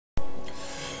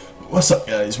What's up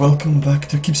guys, welcome back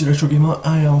to Keepsy Retro Gamer.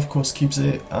 I am of course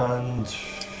Keepsy, and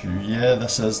yeah,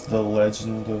 this is the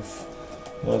Legend of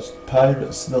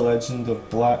Pirates, the Legend of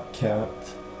Black Cat,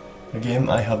 a game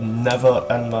I have never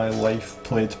in my life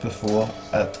played before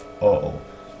at all.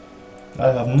 I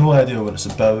have no idea what it's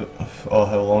about or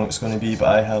how long it's going to be,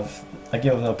 but a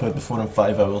game I've never played before in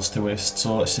 5 hours to waste,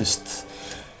 so let's just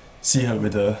see how we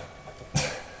do.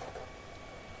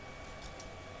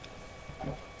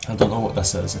 I don't know what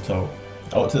this is at all.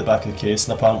 I looked at the back of the case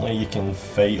and apparently you can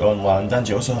fight on land and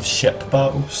you also have ship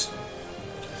battles,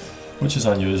 which is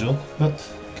unusual, but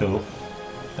cool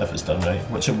if it's done right,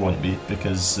 which it won't be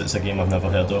because it's a game I've never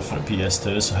heard of for a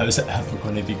PS2, so how is it ever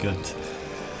going to be good?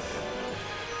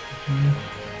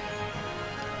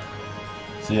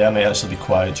 So yeah, I might actually be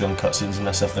quiet during cutscenes in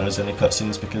this if there is any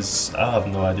cutscenes because I have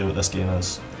no idea what this game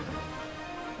is.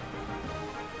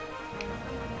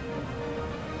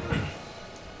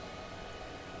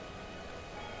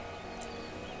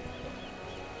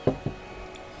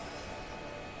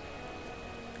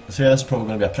 So yeah, this is probably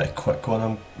going to be a pretty quick one.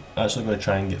 I'm actually going to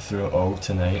try and get through it all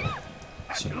tonight.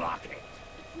 So. Lock it.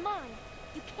 It's mine.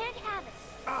 You can't have it.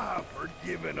 Ah,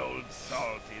 forgiven old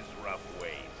Salty's rough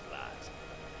ways, lass.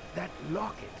 That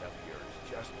locket of yours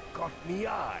just caught me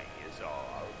eye, is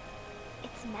all.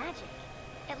 It's magic.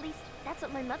 At least, that's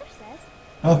what my mother says.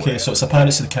 Okay, so it's a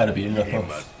Pirates of the Caribbean You ripoff.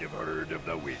 must have heard of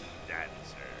the Wind Dancer.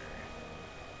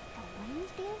 A wind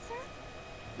dancer?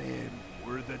 Them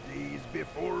were the days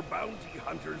before bounty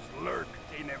hunters lurked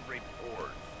in every port.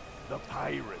 The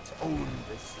pirates owned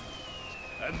the seas,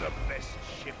 and the best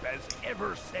ship has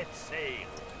ever set sail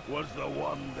was the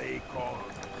one they called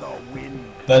the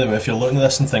Wind. By the way, if you're looking at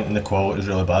this and thinking the quality is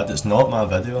really bad, it's not my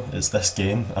video, it's this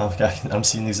game. I'm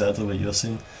seeing exactly what you're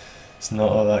seeing. It's not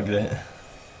all that great.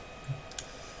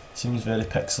 Seems very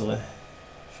pixely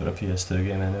for a PS2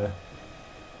 game anyway.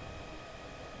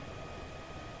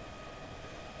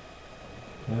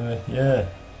 Anyway, yeah.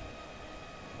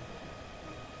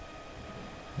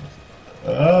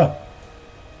 Ah!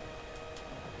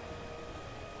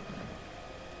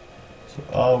 So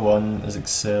R1 is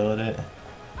accelerate.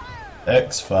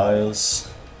 X fires.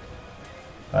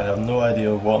 I have no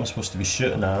idea what I'm supposed to be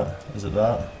shooting at. Is it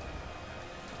that?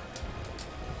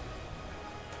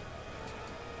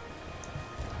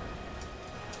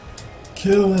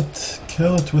 Kill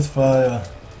it with fire.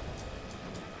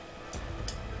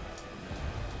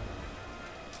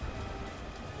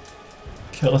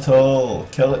 Kill it all,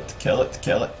 kill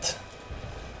it.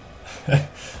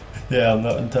 Yeah, I'm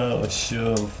not entirely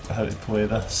sure of how to play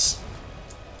this,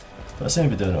 but I seem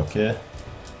to be doing okay.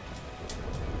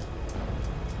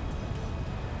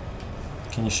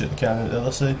 Can you shoot the cannon at the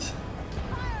other side?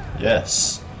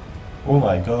 Yes. Oh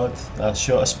my god, I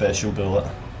shot a special bullet.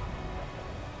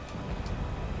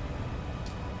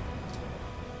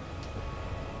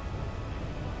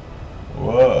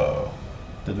 Whoa.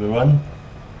 Did we win?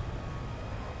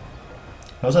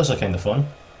 That was actually kind of fun.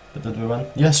 But did we win?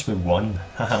 Yes, we won.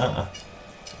 Haha.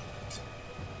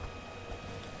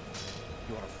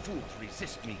 You're a fool to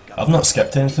resist me, I've not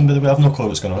skipped anything by the way, I've no clue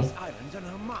what's going on. This island's on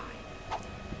her mind.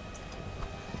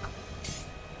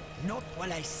 Not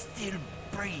while I still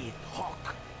breathe,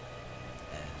 Hawk.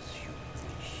 As you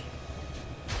wish.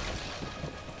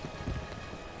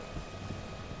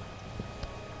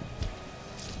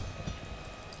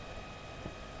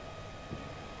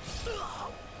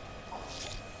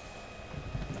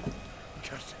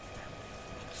 Curse them.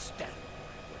 Stand.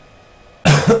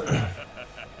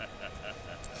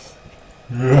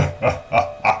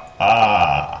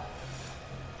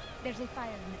 There's a fire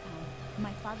in the town.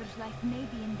 My father's life may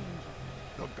be in danger.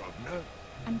 The governor?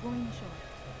 I'm going ashore.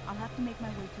 I'll have to make my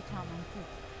way to town on foot.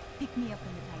 Pick me up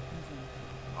when the tide comes in.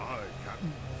 Aye,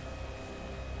 Captain.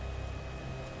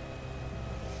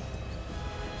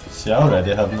 See, I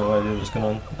already have no idea what's going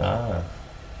on. Ah.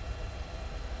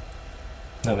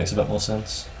 That makes a bit more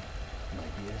sense. My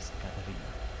dearest Katarina,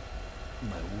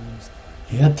 my wounds.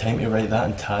 He had time to write that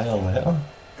entire letter?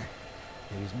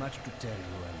 There is much to tell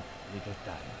you and little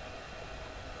time.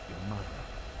 Your mother,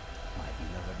 my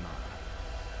beloved mother,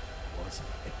 was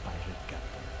a pirate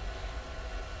captain.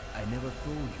 I never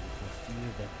told you for fear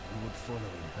that you would follow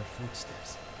in her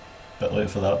footsteps. Bit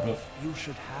late for that, bruv. You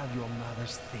should have your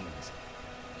mother's things.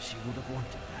 She would have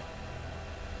wanted that.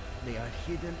 They are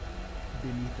hidden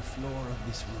beneath the floor of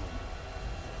this room.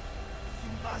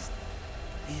 You must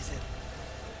visit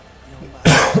your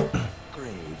mother's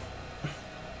grave.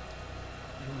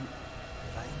 You'll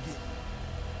find it.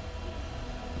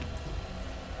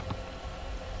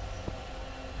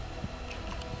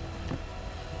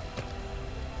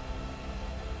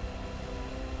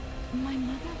 My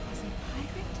mother was a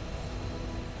pirate?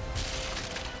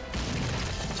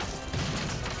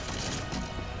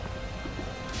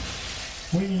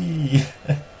 Whee!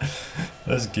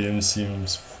 This game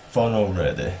seems fun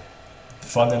already.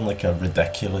 Fun in like a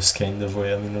ridiculous kind of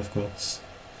way, I mean, of course.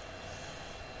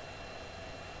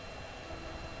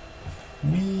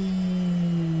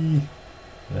 Whee!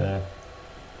 Yeah.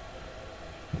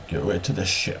 Get away to the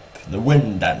ship. The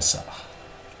Wind Dancer.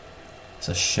 It's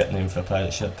a shit name for a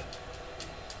pirate ship.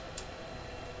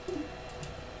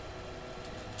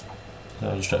 So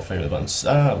I'll just try to figure the buttons.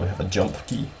 Ah, we have a jump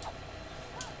key.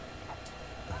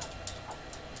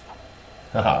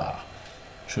 Haha.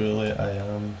 Truly I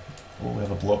am. Oh, we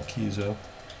have a block key as well.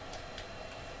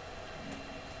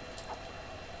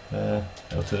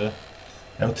 L2.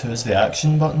 L2 is the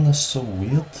action button, that's so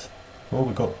weird.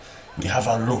 Oh, we have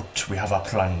a loot, we have a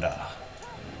plunder.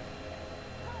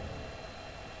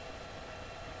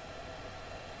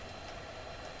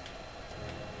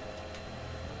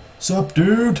 Sup,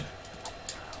 dude?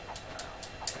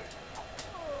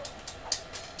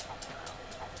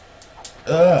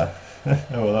 Ah! Oh,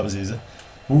 well, that was easy.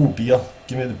 Ooh, beer.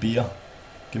 Give me the beer.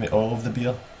 Give me all of the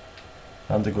beer.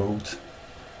 And the gold.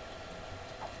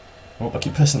 Oh, I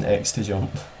keep pressing X to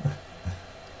jump.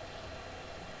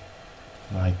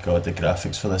 My god, the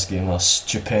graphics for this game are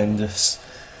stupendous.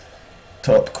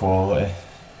 Top quality.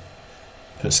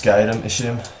 Put Skyrim to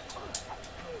shame.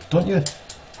 Don't you?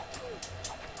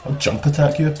 I'll jump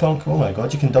attack you, punk. Oh my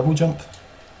god, you can double jump.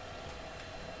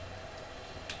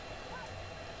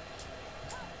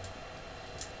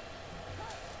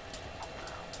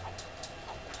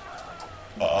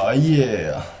 Oh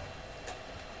yeah.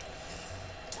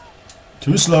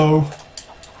 Too slow.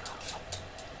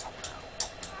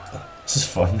 This is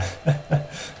fun.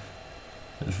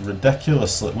 It's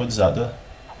ridiculous. What does that do?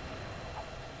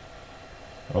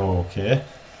 Okay.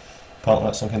 Apparently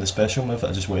that's some kind of special move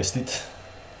that I just wasted.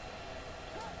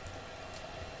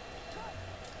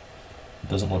 It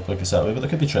doesn't look like it's that way, but there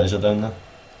could be treasure down there.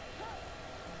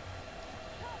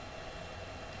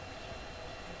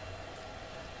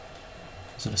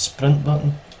 Is there a sprint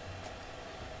button?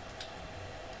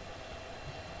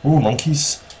 Oh,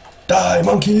 monkeys! Die,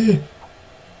 monkey!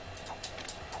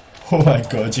 Oh my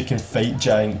god, you can fight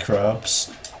giant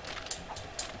crabs.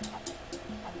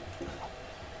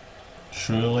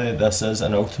 Surely this is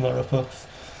an Ultima ripoff?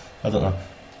 I don't know.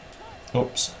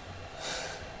 Oops.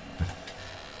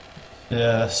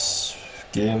 Yeah, this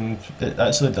game, it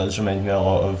actually does remind me a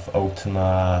lot of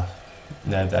Ultima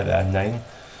 9.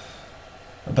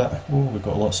 A bit. Oh, we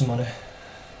got lots of money.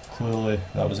 Clearly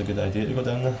that was a good idea to go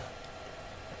down there.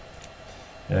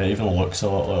 Yeah, it even looks a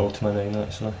lot like Ultima 9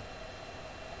 actually.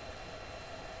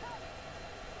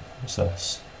 What's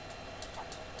this?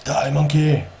 Die,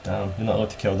 monkey! Damn, you're not allowed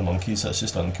to kill the monkeys, that's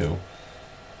just uncool.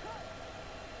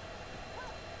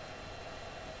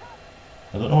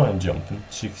 I don't know why I'm jumping,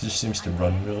 she just seems to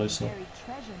run really slow.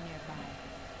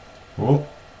 Oh!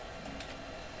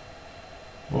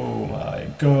 Oh my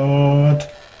god!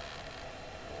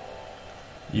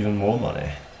 Even more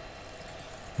money.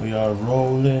 We are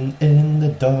rolling in the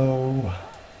dough.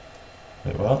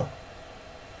 Wait, what?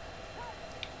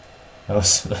 That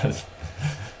was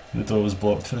the door was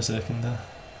blocked for a second there.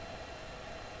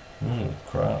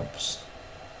 Crabs.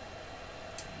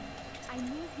 I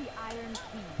need the iron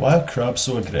key. Why are crabs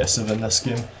so aggressive in this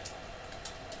game?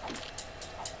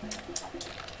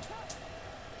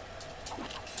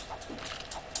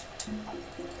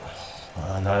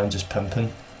 Ah, now I'm just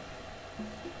pimping.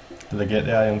 Did I get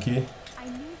the iron key? I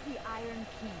need the iron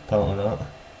key. Apparently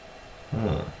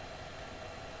not.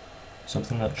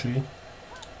 Something in that tree?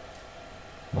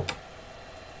 Nope.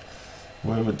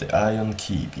 Where would the iron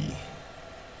key be?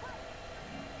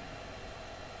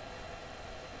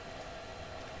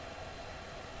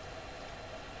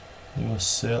 You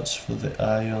must search for the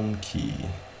iron key.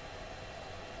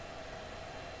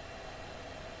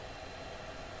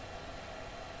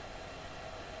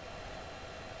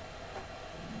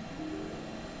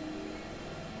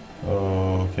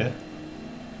 Okay.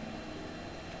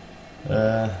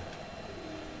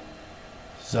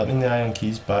 Does that mean the iron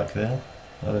key's back there?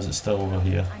 Or is it still over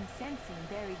here? I'm sensing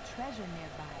buried treasure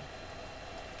nearby.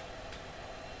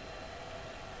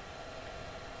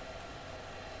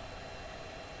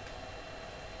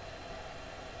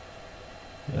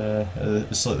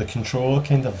 It's like the controller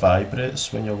kind of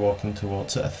vibrates when you're walking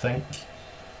towards it, I think.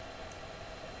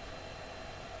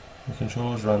 The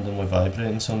controller's randomly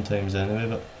vibrating sometimes anyway,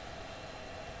 but...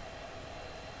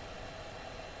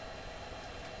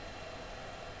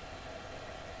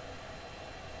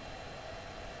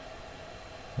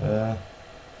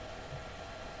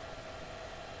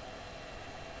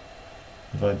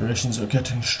 the vibrations are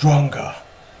getting stronger.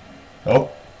 Oh!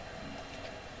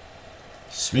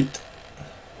 Sweet.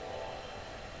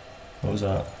 What was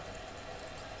that?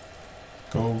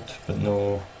 Gold, but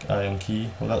no iron key.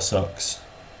 Well, that sucks.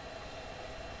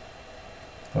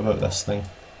 What about this thing?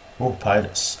 Oh,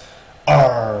 pirates.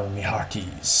 Arr, me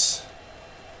hearties.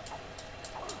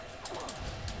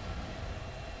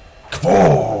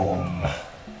 Kaboom!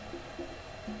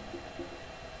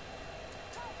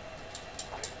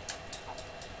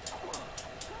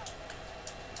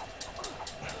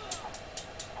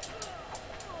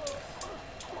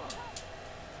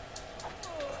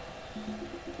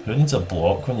 Who needs a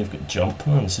block when you've got jump,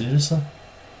 man? Seriously?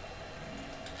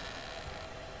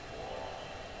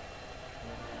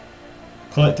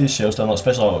 Collect these shells to unlock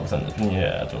special artwork within the...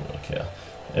 Yeah, I don't really care.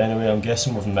 Anyway, I'm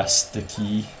guessing we've missed the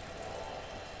key.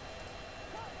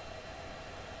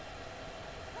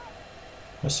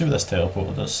 Let's see what this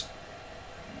teleporter does.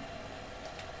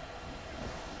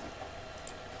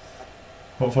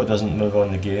 Hopefully it doesn't move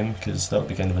on the game, because that would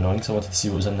be kind of annoying, because I wanted to see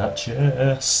what was in that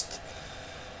chest.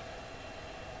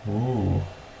 Ooh.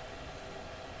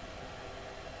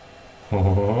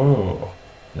 Oh,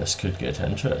 this could get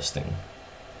interesting.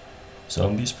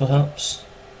 Zombies, perhaps?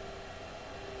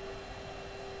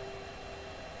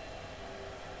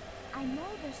 I know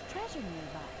there's treasure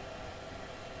nearby.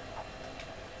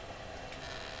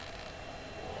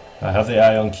 I have the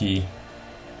iron key.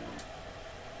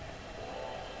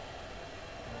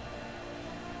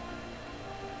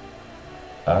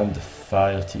 And the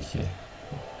fire tiki.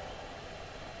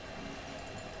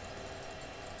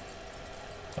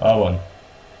 R1.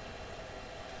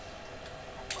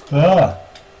 Ah!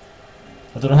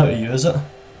 I don't know how to use it.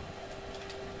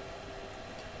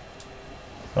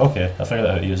 Okay, I figured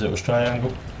out how to use it. It was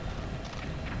triangle.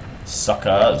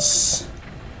 Suckers!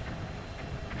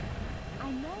 I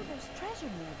know there's treasure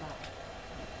nearby.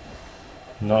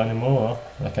 Not anymore.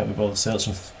 I can't be bothered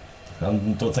searching. I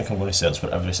don't think I'm going to search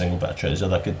for every single bit of treasure.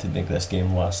 That could make this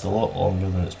game last a lot longer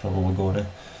than it's probably going to.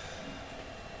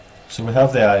 So we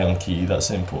have the iron key, that's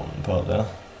the important part there.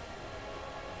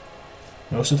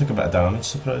 We also took a bit of damage,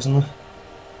 surprisingly.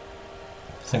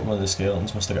 I think one of the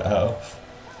skeletons must have got hit off.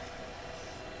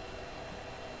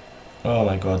 Oh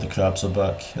my god, the crabs are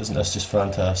back. Isn't this just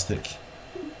fantastic?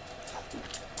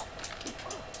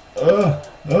 Ah!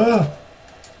 Ah!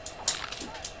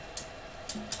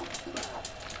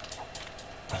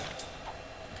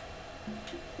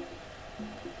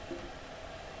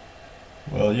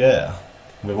 Well, yeah.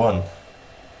 We won.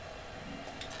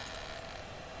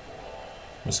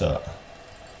 What's that?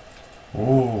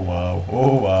 Oh wow,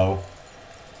 oh wow.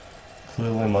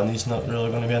 Clearly money's not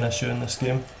really going to be an issue in this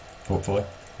game. Hopefully.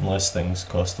 Unless things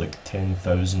cost like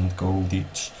 10,000 gold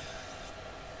each.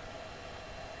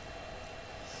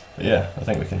 But yeah, I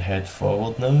think we can head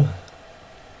forward now.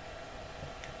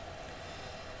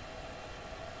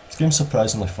 This game's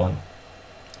surprisingly fun.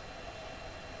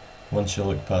 Once you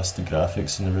look past the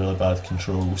graphics and the really bad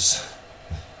controls.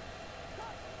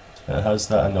 It has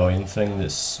that annoying thing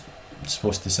that's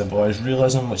supposed to symbolise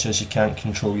realism, which is you can't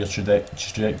control your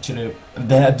trajectory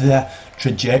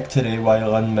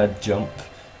while in mid-jump,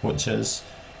 which is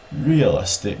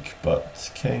realistic but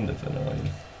kind of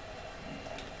annoying.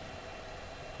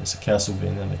 It's a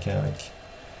Castlevania mechanic,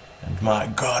 and my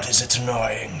god is it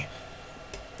annoying!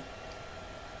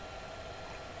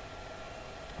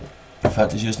 In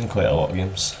fact, it's used in quite a lot of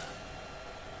games.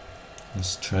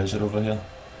 There's treasure over here.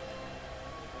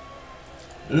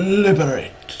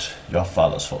 Liberate your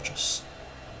father's fortress.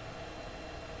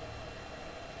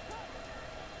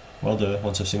 Will do,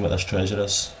 once I've seen what this treasure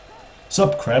is.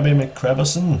 Sup, Krabby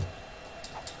McCrabberson?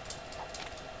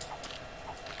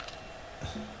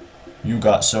 You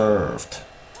got served.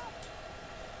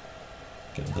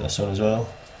 Get into this one as well.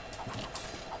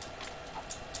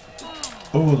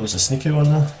 Oh, there was a sneaky one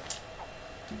there.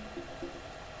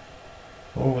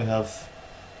 Oh, we have.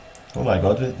 Oh my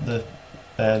god,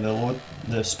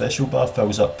 the special bar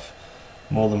fills up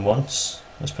more than once.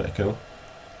 That's pretty cool.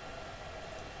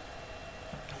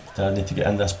 I need to get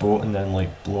in this boat and then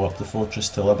like blow up the fortress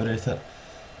to liberate it.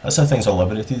 That's how things are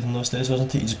liberated in those days,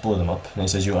 wasn't it? You just blow them up and it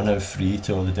says you are now free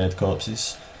to all the dead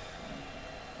corpses.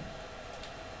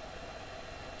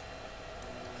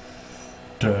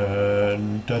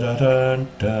 Dun dun dun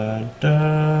dun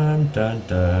dun dun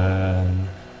dun.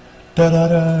 Dun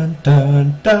dun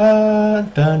dun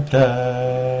dun dun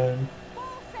dun.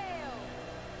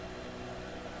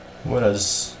 Where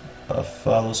is our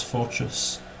father's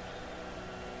fortress?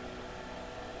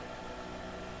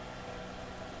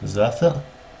 Is that it?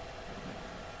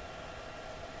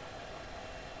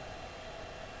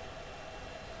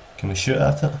 Can we shoot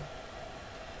at it?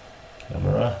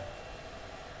 Camera.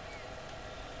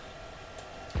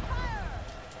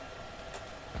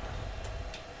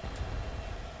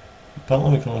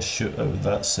 Apparently we can only shoot out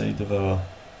that side of our...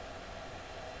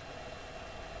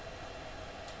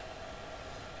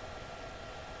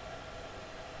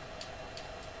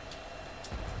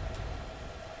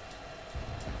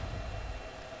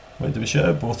 Wait, do we shoot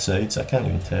out both sides? I can't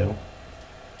even tell.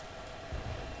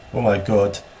 Oh my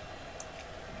god.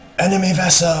 Enemy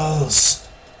vessels!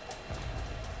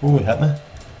 Oh, he hit me.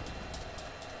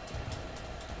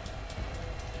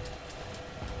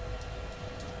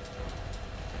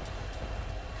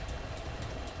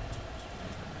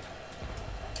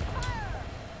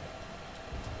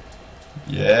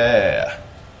 Yeah!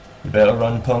 You better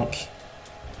run, punk.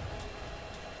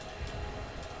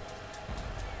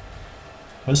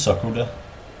 What's Circle do?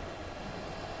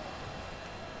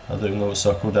 I don't even know what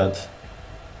Circle did.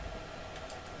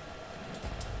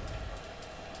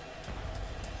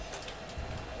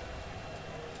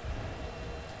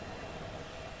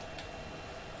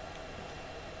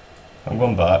 I'm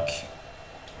going back.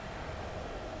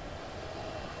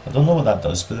 I don't know what that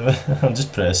does, by the way. I'm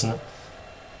just pressing it.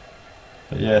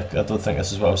 But yeah, I don't think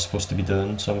this is what I was supposed to be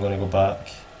doing, so I'm going to go back.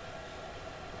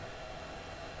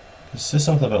 It says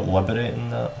something about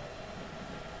liberating that.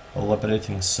 Or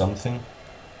liberating something.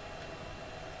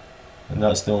 And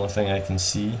that's the only thing I can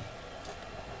see.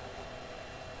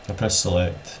 I press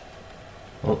select.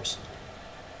 Oops.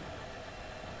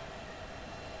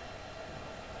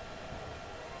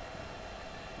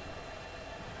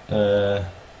 Uh,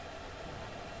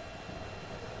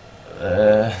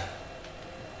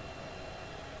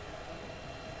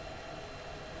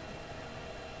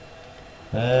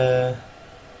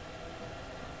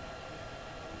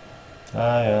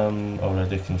 I am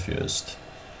already confused.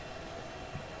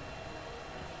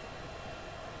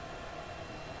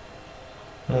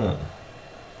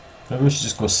 Maybe we should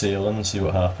just go sailing and see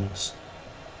what happens.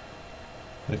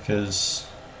 Because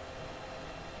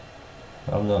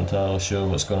I'm not entirely sure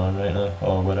what's going on right now,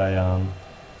 or where I am.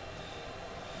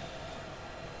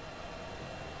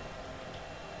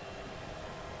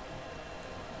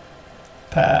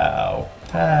 Pow!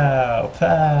 Pow!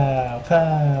 Pow!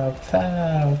 Pow!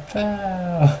 Pow!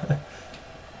 Pow!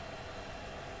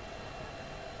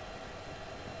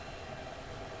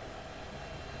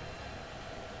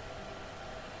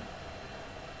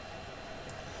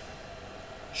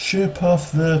 Ship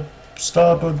off the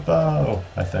starboard bow,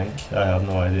 I think. I have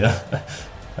no idea.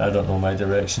 I don't know my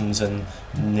directions in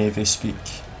Navy speak.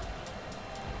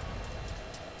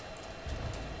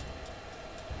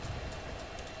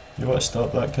 You want to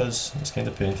stop that, cuz it's kind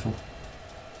of painful.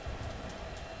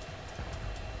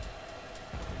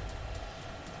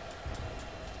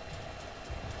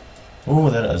 Oh,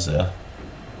 there it is there.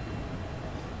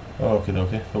 Oh,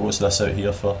 okay. But what's this out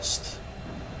here first?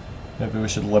 Maybe we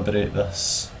should liberate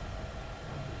this.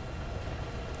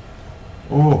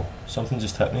 Oh, something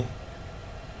just hit me.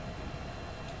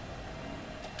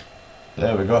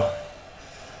 There we go.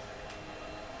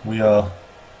 We are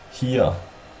here.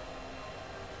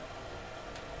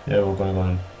 Yeah, we're going to go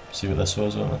and see what this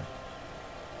was, aren't we?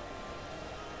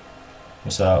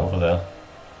 What's that over there?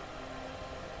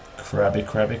 Crabby,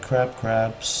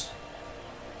 crabs.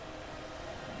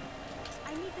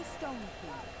 I need the stone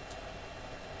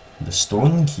key. The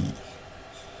stone key.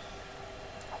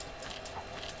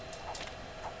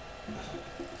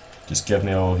 Just give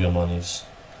me all of your monies.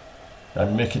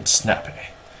 And make it snappy.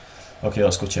 Okay,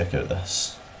 let's go check out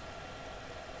this.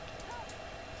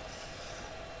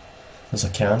 There's a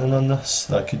cannon on this.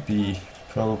 That could be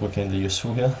probably kind of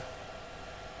useful here.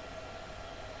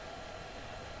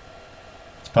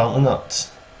 It's apparently not.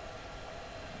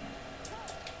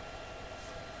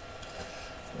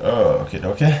 Oh,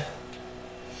 okay.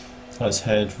 Let's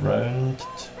head round.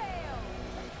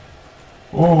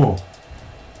 Oh!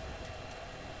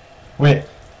 Wait,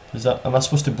 is that? Am I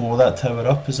supposed to blow that tower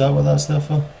up? Is that what that's there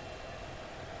for?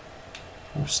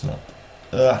 Oh snap!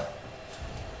 Ugh.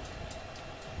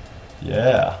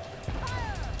 Yeah.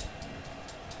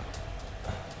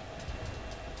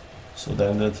 Slow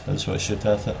down, dude. I just want to shoot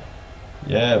at it.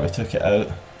 Yeah, we took it out.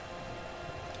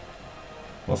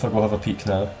 What if I go have a peek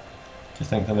now? Do you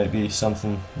think there might be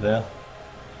something there?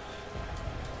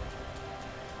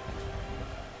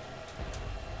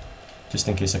 Just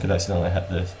in case I could accidentally hit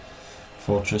the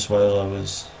fortress while I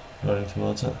was running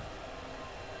towards it.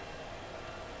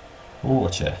 Oh,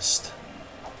 a chest.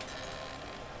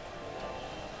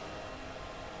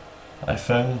 I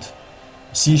found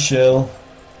a seashell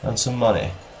and some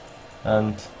money.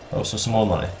 And also some more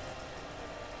money.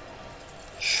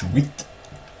 Sweet.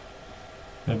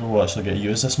 Maybe we'll actually get to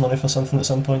use this money for something at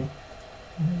some point.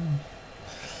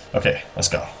 Okay, let's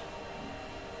go.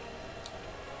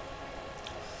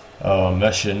 Our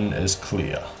mission is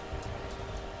clear.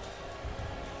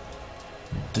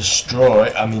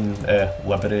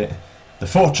 liberate the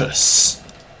fortress.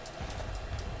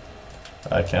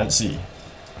 I can't see.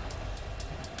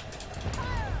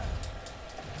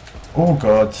 Oh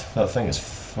god, that thing is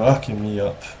fucking me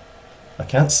up. I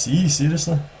can't see,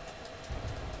 seriously.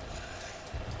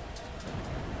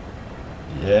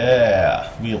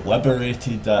 Yeah, we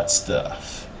liberated that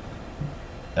stuff.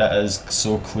 It is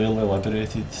so clearly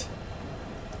liberated.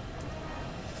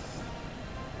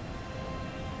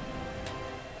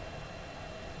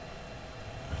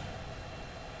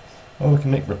 Oh, we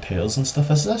can make repairs and stuff.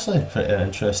 This is actually a pretty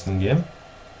interesting game.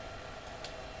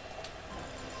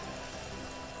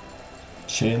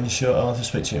 Chain shot, I'll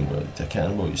suspect chain work. A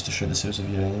cannonball used to shred the sails of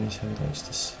your enemies. How likes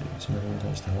to sails, man,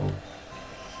 likes to hold.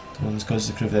 The ones causes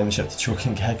the crew of the enemy ship to choke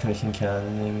and gag, making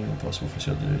cannon aiming impossible for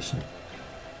short duration.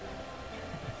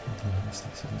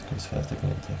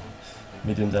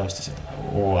 Medium damage to sail.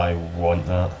 Oh, I want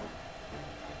that.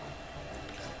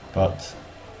 But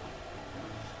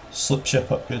slip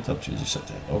ship upgrade, upgrade your ship.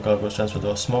 All cargoes transferred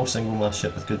to a small single mast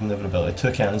ship with good maneuverability.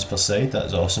 2 cannons per side, that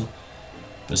is awesome.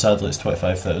 But sadly it's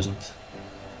 25,000.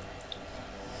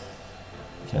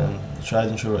 Can try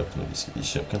and show it, each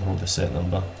ship can hold a set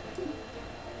number.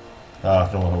 Ah, I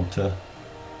can only hold 2.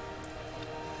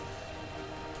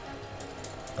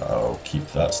 I'll keep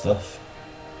that stuff.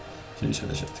 So use for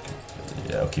the ship to go.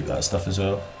 Yeah, I'll keep that stuff as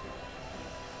well.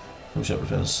 Full ship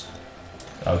repairs.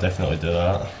 I'll definitely do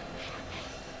that.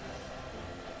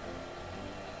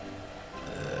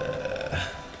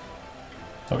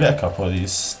 I'll get a couple of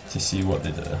these to see what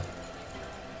they do.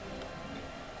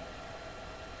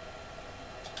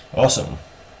 Awesome.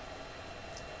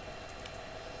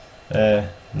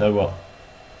 Now what?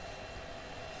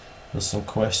 There's some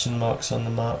question marks on the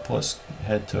map. Let's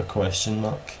head to a question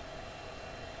mark.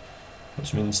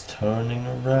 Which means turning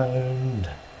around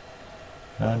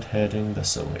and heading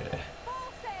this way.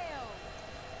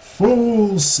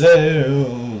 Full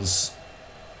sails!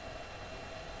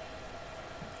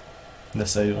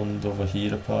 This island over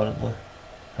here apparently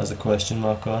has a question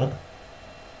mark on it,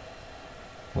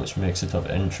 which makes it of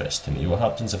interest to me. What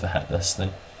happens if I hit this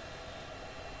thing?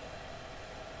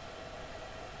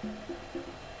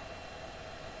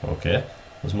 Okay,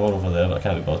 there's more over there but I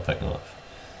can't be bothered picking them up.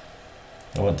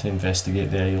 I want to investigate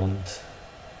the island.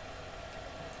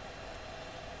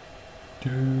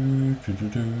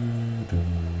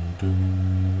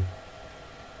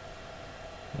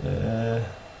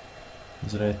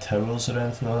 Is there any towers or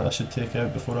anything like that I should take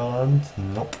out before I land?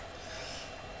 Nope.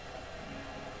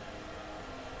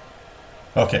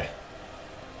 Okay,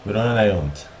 we're on an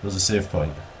island. There's a save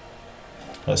point.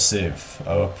 Let's save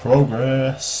our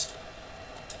progress.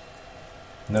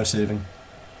 Now saving.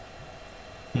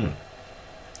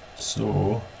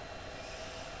 So,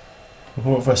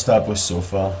 what have I established so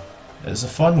far? It's a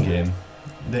fun game.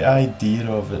 The idea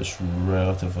of it's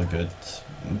relatively good,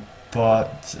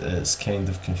 but it's kind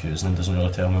of confusing and doesn't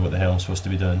really tell me what the hell I'm supposed to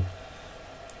be doing.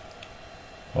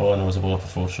 All I know is I blow up a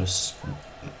fortress,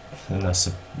 and that's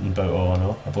about all I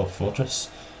know. I blow up a fortress.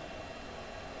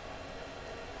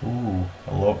 Ooh,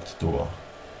 a locked door.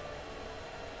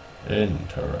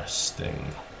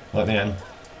 Interesting. Let me in.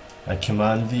 I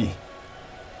command thee.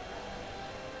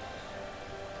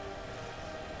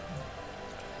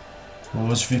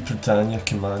 Lords v Britannia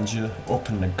command you.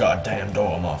 Open the goddamn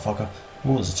door, motherfucker.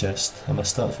 What was the chest? I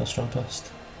missed that first run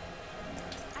past.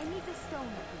 I need the stone.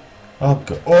 Oh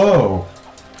god. Oh!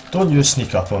 Don't you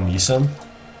sneak up on me, son.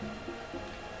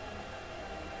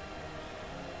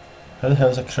 How the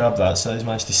hell's a crab that size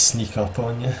managed to sneak up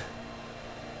on you?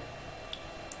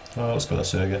 Oh, let's go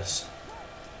this way, I guess.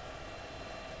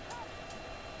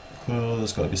 Clearly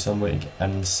there's got to be some way to get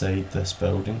inside this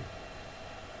building.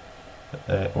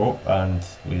 Oh, and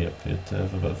we appear to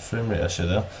have a bit of a frame rate issue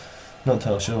there. Not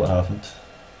entirely sure what happened.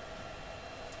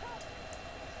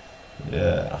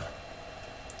 Yeah.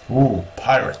 Ooh,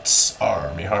 pirates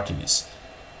are me hearties.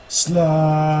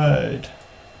 Slide!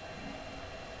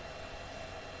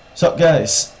 Sup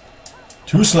guys?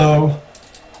 Too slow!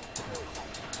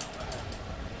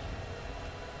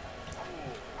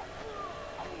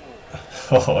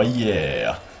 Oh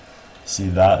yeah! See,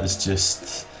 that is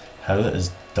just how it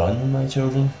is done, my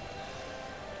children.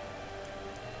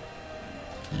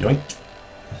 Yoink.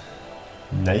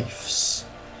 Knives.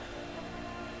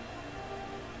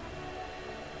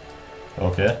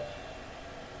 Okay.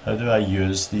 How do I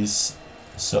use these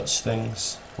such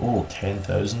things? Oh,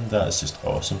 10,000, that is just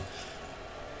awesome.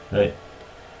 Right.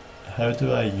 How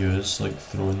do I use, like,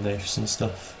 throwing knives and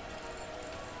stuff?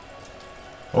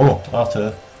 Oh,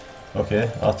 2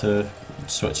 Okay, R2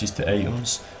 switches to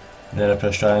items, and then I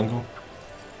press triangle.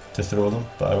 to throw them,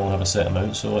 but I only have a set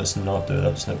amount, so let's not do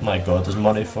that just now. My god, there's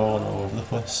money falling all over the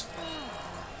place.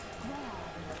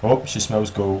 Oh, she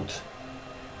smells gold.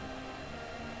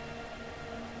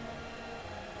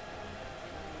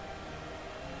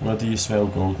 Where do you smell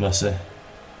gold, Missy?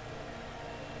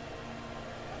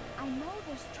 I know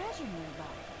there's treasure nearby.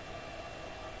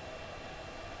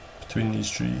 Between these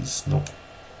trees? Nope.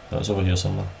 That's over here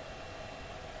somewhere.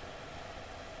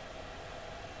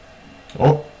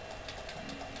 Oh!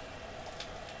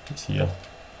 It's here.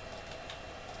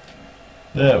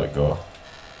 There we go.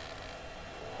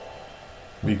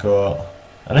 We got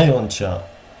an island chat.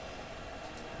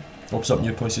 Opens up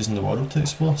new places in the world to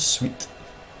explore. Sweet.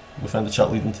 We found the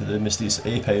chat leading to the mysterious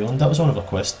Ape Island. That was one of our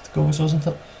quest goals, wasn't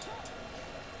it?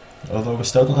 Although we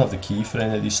still don't have the key for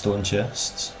any of these stone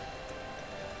chests.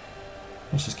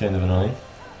 Which is kind of annoying.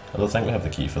 I don't think we have the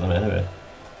key for them anyway.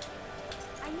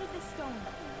 I need the stone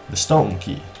key. The stone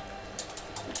key.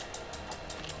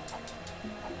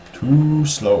 Too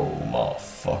slow,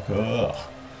 motherfucker.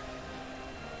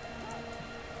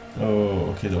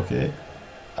 Oh, okay.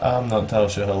 I'm not entirely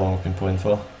sure how long I've been playing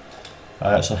for.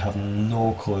 I actually have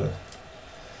no clue.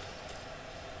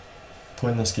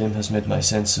 Playing this game has made my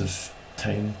sense of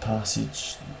time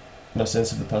passage, my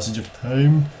sense of the passage of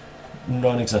time,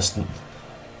 non-existent.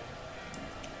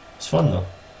 It's fun though.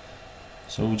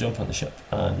 So we'll jump on the ship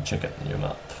and check out the new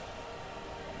map.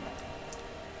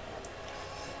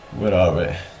 Where are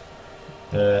we?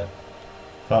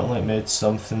 Apparently it made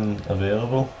something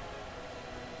available.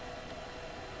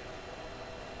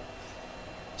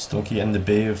 Stone key in the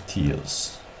Bay of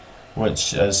Tears,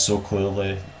 which is so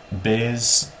clearly,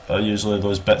 bays are usually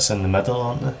those bits in the middle,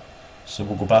 aren't they? So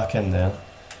we'll go back in there.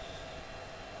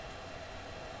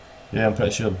 Yeah, I'm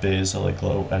pretty sure bays are like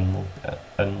little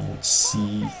inlet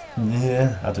sea.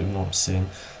 Yeah, I don't even know what I'm saying.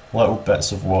 Little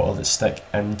bits of water that stick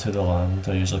into the land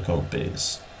are usually called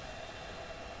bays.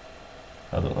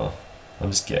 I don't know. I'm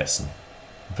just guessing.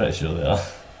 I'm pretty sure they are.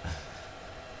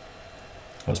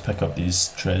 Let's pick up these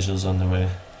treasures on the way,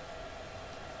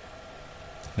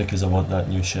 because I want that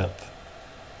new ship.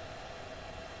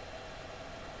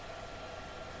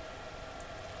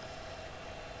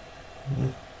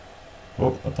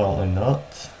 Oh, apparently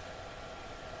not.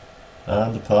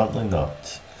 And apparently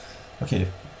not. Okay,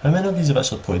 how many of you have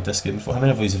actually played this game before? How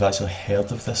many of you have actually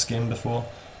heard of this game before?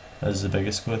 Is the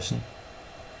biggest question.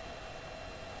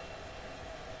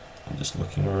 I'm just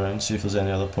looking around, see if there's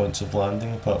any other points of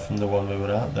landing apart from the one we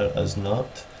were at. There is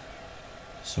not.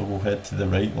 So we'll head to the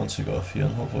right once we get off here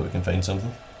and hopefully we can find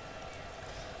something.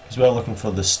 Because we are looking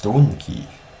for the stone key.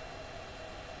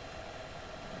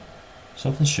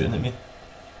 Something's shooting at me.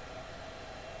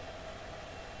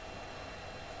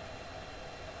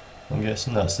 I'm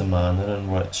guessing that's the manner in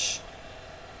which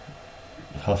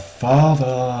her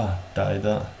father died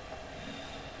at.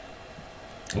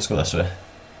 Let's go this way.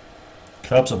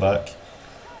 Crabs are back.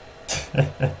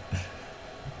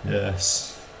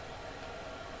 Yes.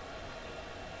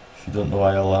 If you don't know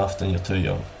why I laughed, then you're too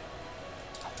young.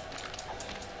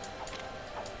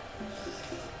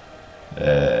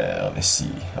 Let me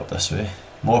see. Up this way.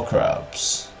 More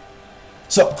crabs.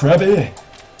 Sup, crabby?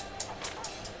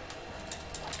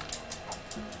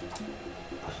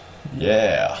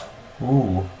 Yeah.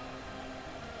 Ooh.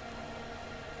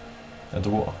 A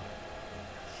door.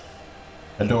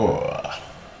 A door.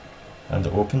 And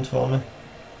it opened for me.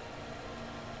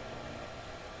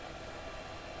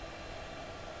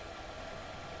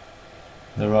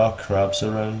 There are crabs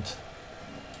around.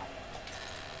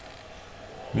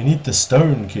 We need the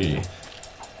stone key.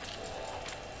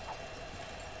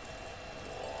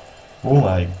 Oh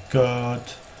my god.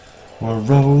 We're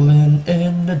rolling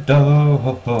in the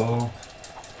dough.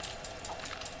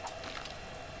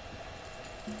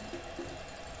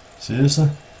 Seriously?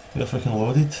 We're freaking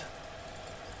loaded.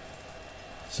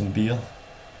 Some beer.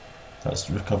 That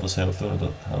recovers health though, I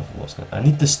don't have what's going on. I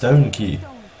need the stone key.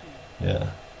 Yeah.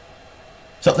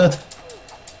 What's up, Dad?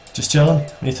 Just chilling?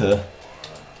 Me too.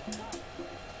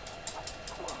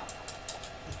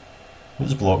 What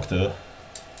does block do?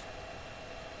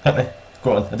 Hit me.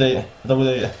 Go on, I dare you. I double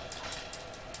dare you.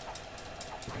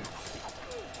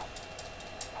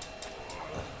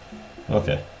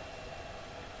 Okay.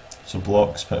 So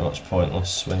block's pretty much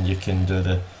pointless when you can do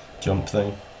the jump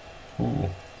thing. Ooh.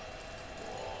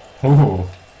 Ooh.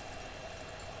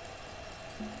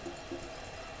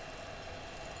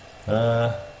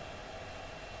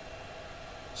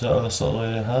 Is that all the sort of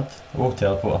area I had? Oh,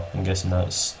 teleporter. I'm guessing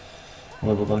that's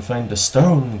where we're going to find the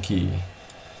stone key.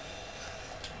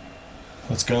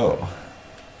 Let's go.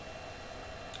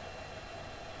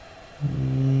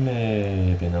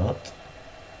 Maybe not.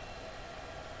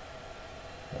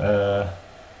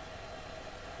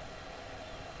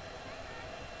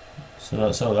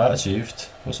 that's all that achieved.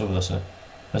 What's over this way?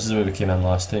 This is the way we came in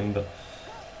last time, but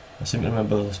I seem to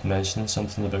remember mentioning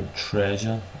something about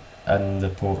treasure in the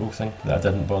portal thing that I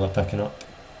didn't bother picking up.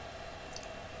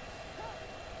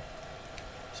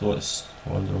 So let's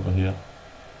wander over here.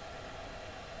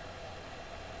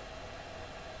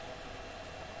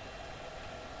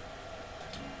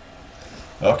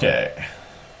 Okay.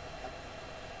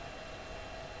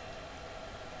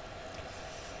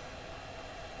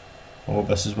 Oh,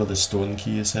 this is where the stone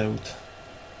key is held.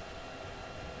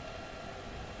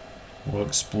 We'll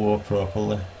explore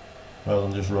properly rather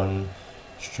than just run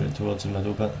straight towards the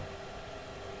middle bit.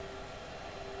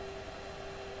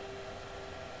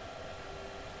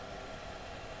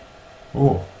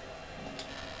 Oh.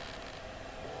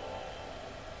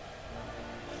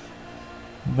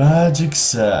 Magic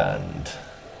sand.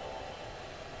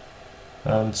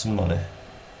 And some money.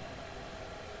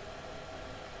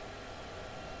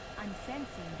 I'm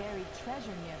sensing buried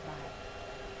treasure nearby.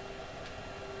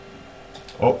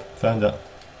 Oh, found it.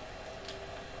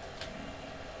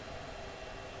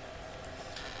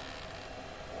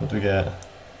 What do we get?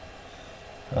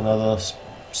 Another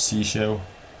seashell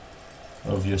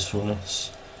of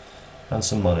usefulness. And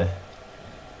some money.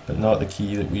 But not the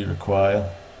key that we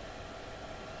require.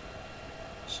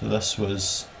 So this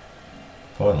was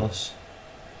pointless.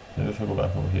 Maybe if I go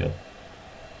back over here.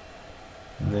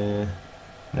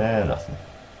 Nah, nothing.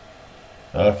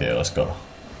 Okay, let's go.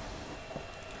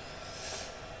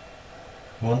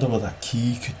 I wonder where that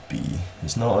key could be.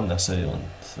 It's not on this island,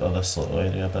 or this little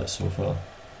area a bit so far.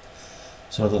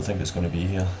 So I don't think it's going to be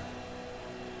here.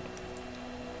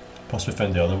 Plus we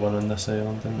found the other one on this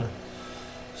island, didn't we?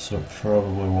 So it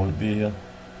probably won't be here.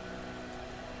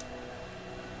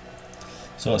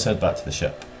 So let's head back to the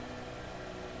ship.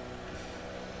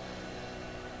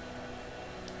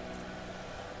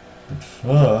 But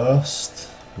first,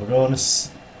 we're going to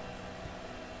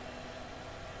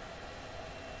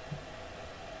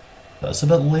That's a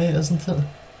bit late, isn't it?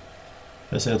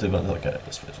 Hvis jeg typ väntar, okej,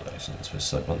 det spelar så action, det spelar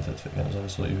så kvantitet för ganska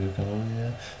så i hur kan man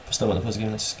ja. Bestämma det på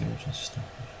skrivna system som system.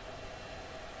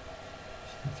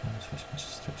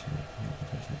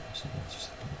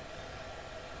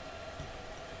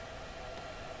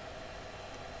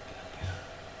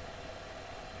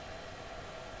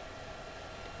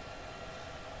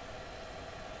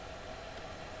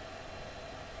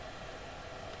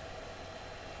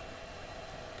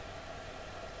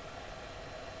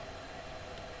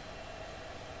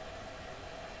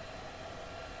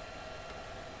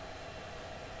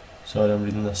 Sorry, I'm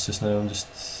reading this just now, I'm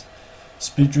just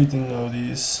speed reading all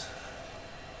these.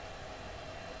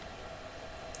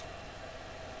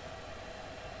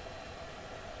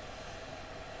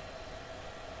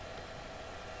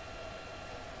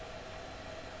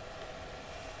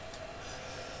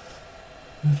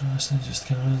 Just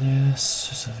camera,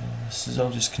 yes. This is all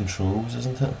just controls,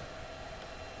 isn't it?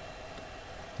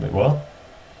 Wait, what?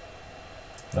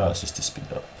 Ah, it's just to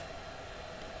speed up.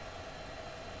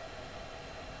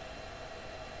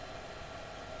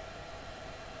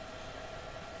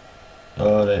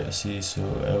 Alright, I see, so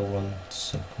L1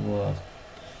 circle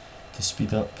to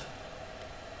speed up.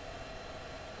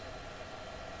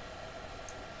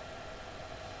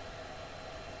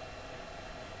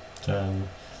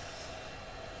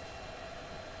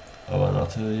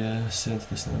 R2, sail to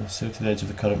this now. Sail to the edge of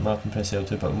the current map and press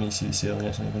L2 button when you see the sailing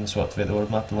action when you swap to the world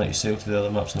map and let you sail to the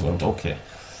other maps in the world. Okay.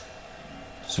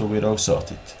 So we're all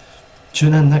sorted.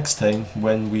 Tune in next time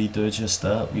when we do just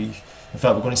that. In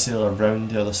fact, we're going to sail around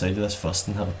the other side of this first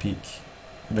and have a peek,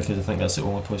 because I think that's the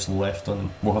only place left on the,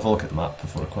 we'll have a look at the map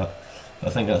before I quit, but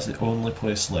I think that's the only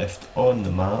place left on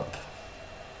the map.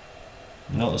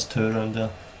 Not there's two around there,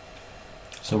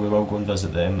 so we will go and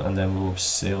visit them and then we'll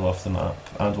sail off the map,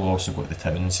 and we'll also go to the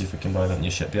town and see if we can buy that new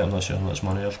ship yet. I'm not sure how much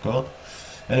money I've got.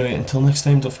 Anyway, until next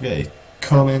time, don't forget to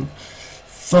comment,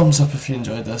 thumbs up if you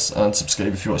enjoyed this, and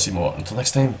subscribe if you want to see more. Until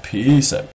next time, peace out.